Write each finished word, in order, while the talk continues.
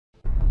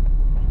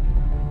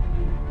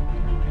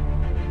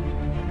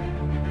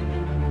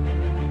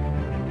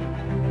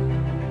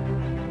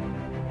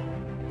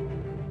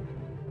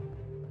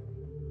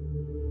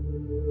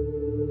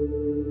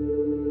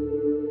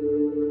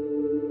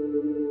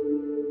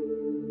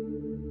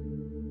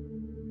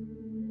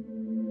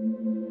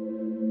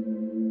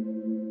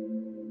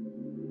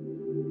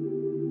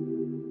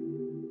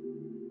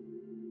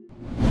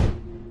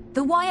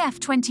The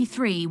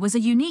YF-23 was a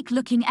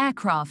unique-looking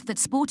aircraft that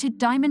sported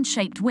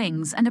diamond-shaped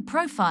wings and a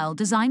profile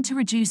designed to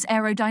reduce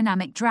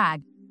aerodynamic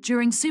drag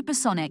during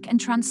supersonic and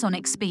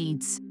transonic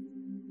speeds.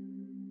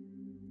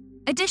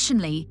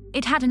 Additionally,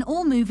 it had an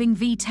all-moving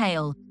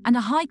V-tail and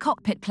a high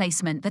cockpit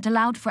placement that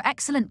allowed for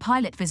excellent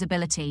pilot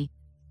visibility.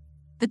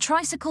 The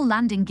tricycle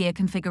landing gear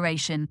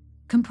configuration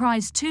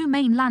comprised two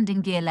main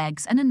landing gear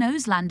legs and a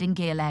nose landing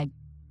gear leg.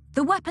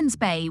 The weapons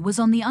bay was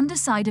on the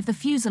underside of the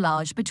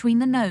fuselage between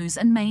the nose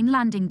and main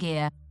landing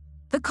gear.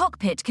 The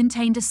cockpit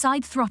contained a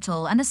side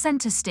throttle and a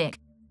center stick.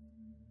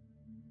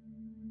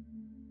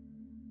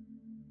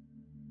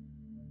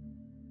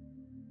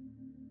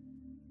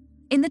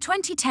 In the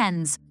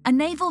 2010s, a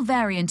naval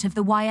variant of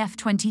the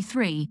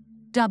YF-23,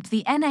 dubbed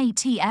the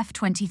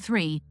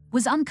F-23,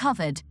 was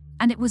uncovered,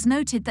 and it was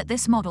noted that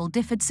this model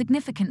differed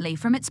significantly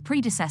from its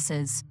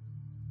predecessors.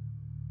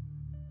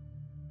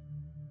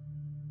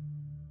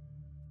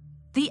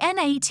 The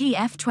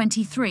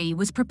F-23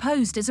 was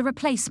proposed as a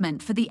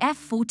replacement for the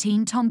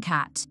F-14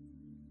 Tomcat.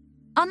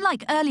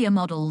 Unlike earlier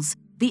models,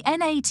 the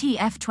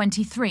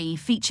F-23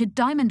 featured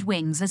diamond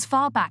wings as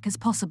far back as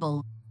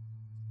possible.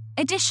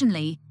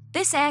 Additionally,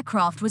 this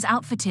aircraft was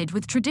outfitted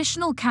with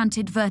traditional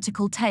canted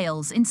vertical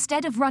tails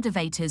instead of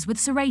ruddervators with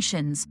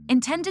serrations,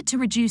 intended to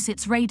reduce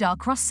its radar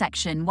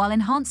cross-section while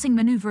enhancing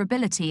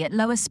maneuverability at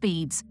lower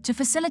speeds to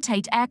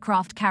facilitate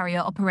aircraft carrier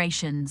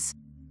operations.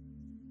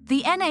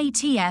 The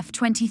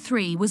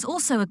F-23 was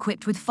also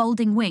equipped with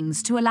folding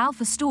wings to allow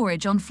for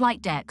storage on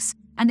flight decks,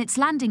 and its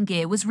landing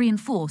gear was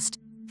reinforced,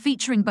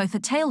 featuring both a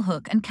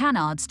tailhook and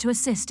canards to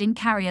assist in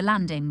carrier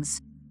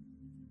landings.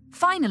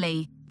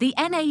 Finally, the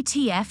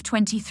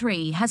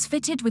F-23 has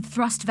fitted with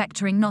thrust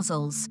vectoring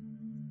nozzles.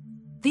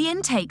 The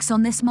intakes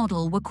on this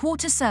model were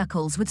quarter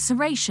circles with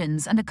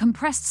serrations and a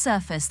compressed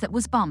surface that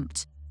was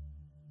bumped.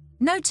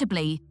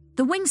 Notably,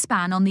 the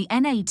wingspan on the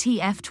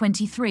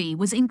F-23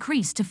 was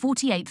increased to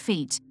 48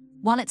 feet,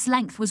 while its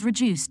length was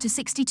reduced to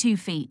 62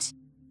 feet.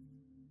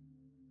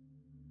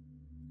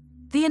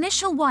 The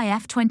initial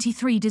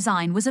YF-23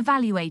 design was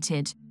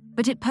evaluated,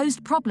 but it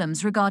posed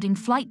problems regarding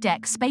flight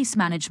deck space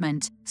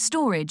management,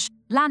 storage,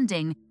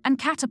 landing, and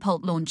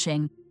catapult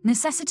launching,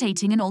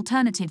 necessitating an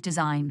alternative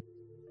design.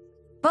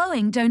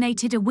 Boeing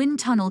donated a wind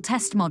tunnel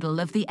test model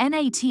of the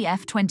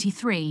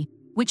F-23,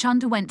 which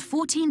underwent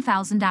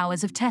 14,000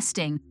 hours of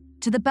testing,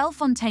 to the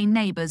Bellefontaine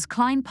Neighbors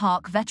Klein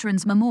Park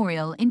Veterans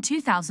Memorial in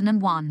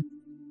 2001.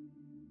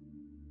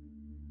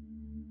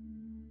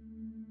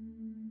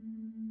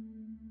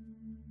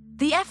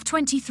 The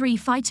F-23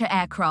 fighter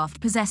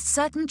aircraft possessed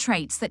certain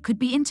traits that could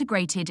be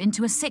integrated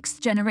into a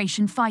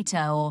sixth-generation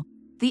fighter or,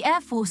 the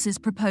Air Force's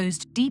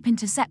proposed Deep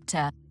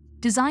Interceptor,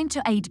 designed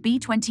to aid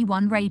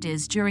B-21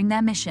 raiders during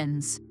their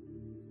missions.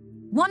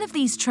 One of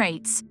these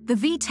traits, the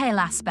V-tail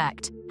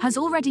aspect, has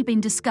already been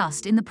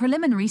discussed in the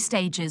preliminary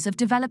stages of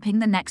developing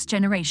the next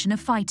generation of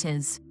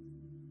fighters.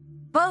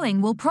 Boeing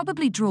will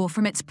probably draw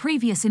from its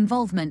previous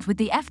involvement with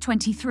the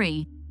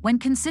F-23 when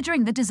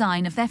considering the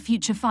design of their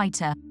future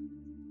fighter.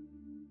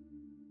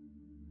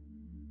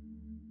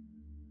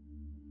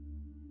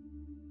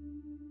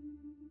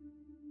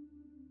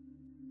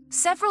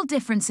 Several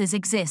differences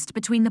exist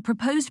between the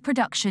proposed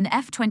production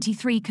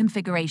F-23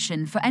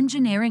 configuration for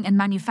engineering and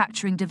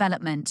manufacturing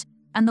development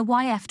and the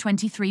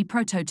YF-23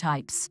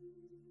 prototypes.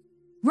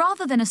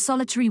 Rather than a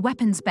solitary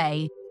weapons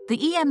bay, the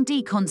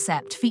EMD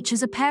concept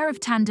features a pair of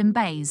tandem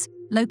bays,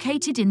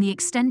 located in the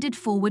extended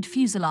forward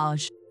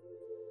fuselage.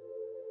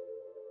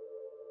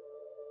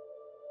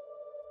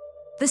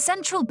 The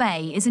central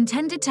bay is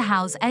intended to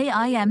house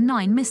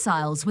AIM-9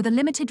 missiles with a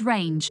limited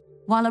range,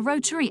 while a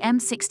rotary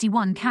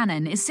M61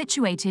 cannon is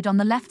situated on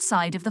the left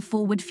side of the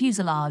forward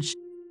fuselage.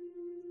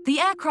 The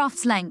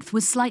aircraft's length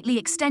was slightly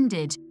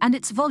extended, and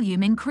its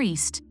volume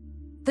increased.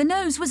 The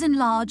nose was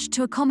enlarged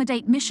to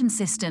accommodate mission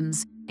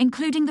systems,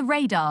 including the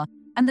radar,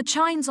 and the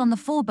chines on the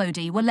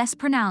forebody were less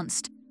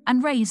pronounced,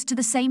 and raised to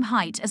the same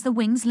height as the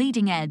wing's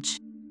leading edge.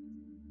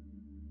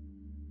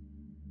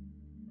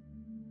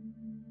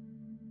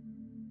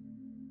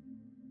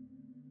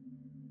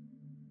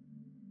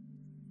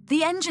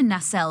 The engine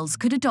nacelles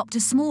could adopt a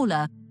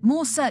smaller,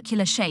 more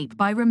circular shape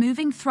by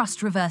removing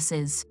thrust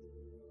reverses.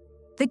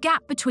 The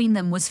gap between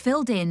them was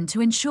filled in to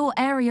ensure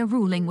area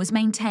ruling was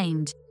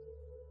maintained.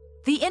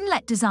 The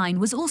inlet design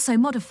was also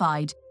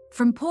modified,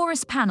 from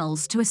porous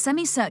panels to a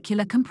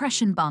semicircular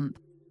compression bump.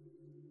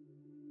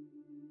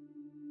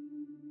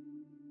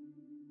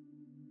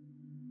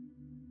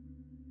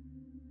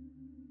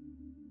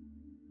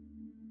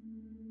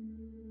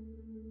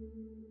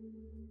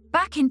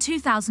 Back in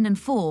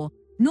 2004,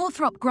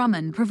 Northrop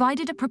Grumman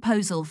provided a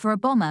proposal for a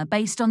bomber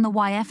based on the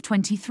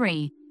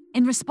YF-23,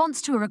 in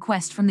response to a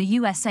request from the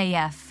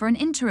USAF for an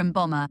interim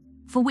bomber,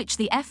 for which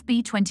the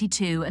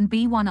FB-22 and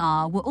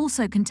B-1R were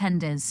also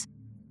contenders.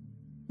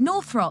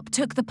 Northrop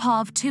took the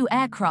PAV-2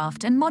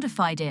 aircraft and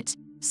modified it,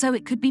 so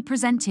it could be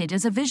presented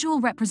as a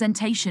visual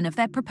representation of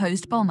their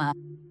proposed bomber.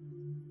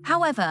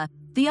 However,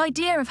 the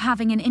idea of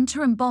having an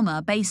interim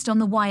bomber based on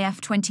the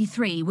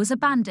YF-23 was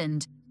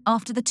abandoned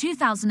after the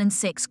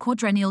 2006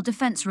 Quadrennial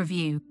Defense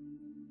Review,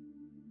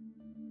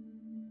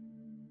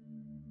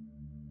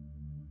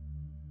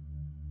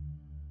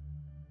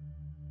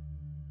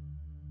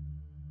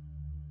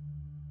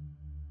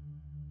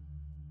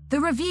 The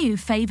review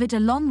favored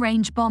a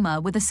long-range bomber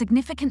with a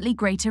significantly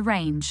greater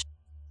range.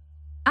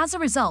 As a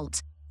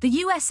result, the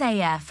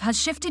USAF has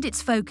shifted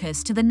its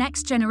focus to the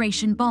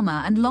next-generation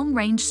bomber and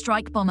long-range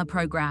strike bomber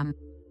program.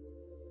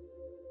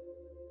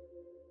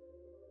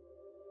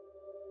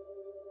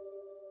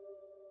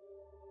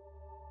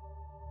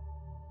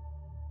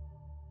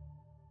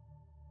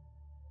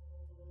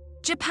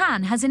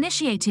 Japan has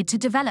initiated to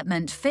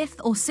development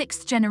 5th or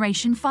 6th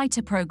generation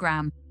fighter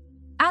program.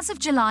 As of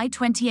July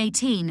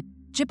 2018,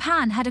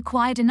 Japan had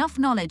acquired enough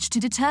knowledge to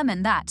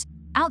determine that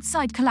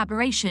outside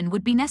collaboration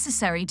would be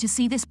necessary to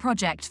see this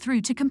project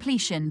through to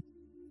completion.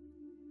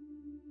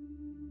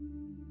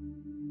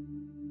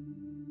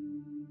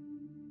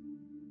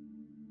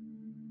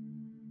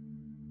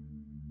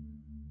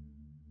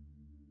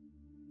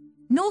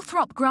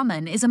 Northrop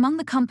Grumman is among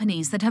the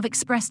companies that have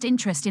expressed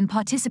interest in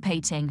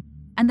participating,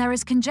 and there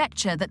is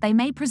conjecture that they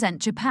may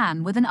present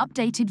Japan with an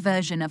updated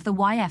version of the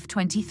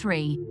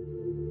YF-23.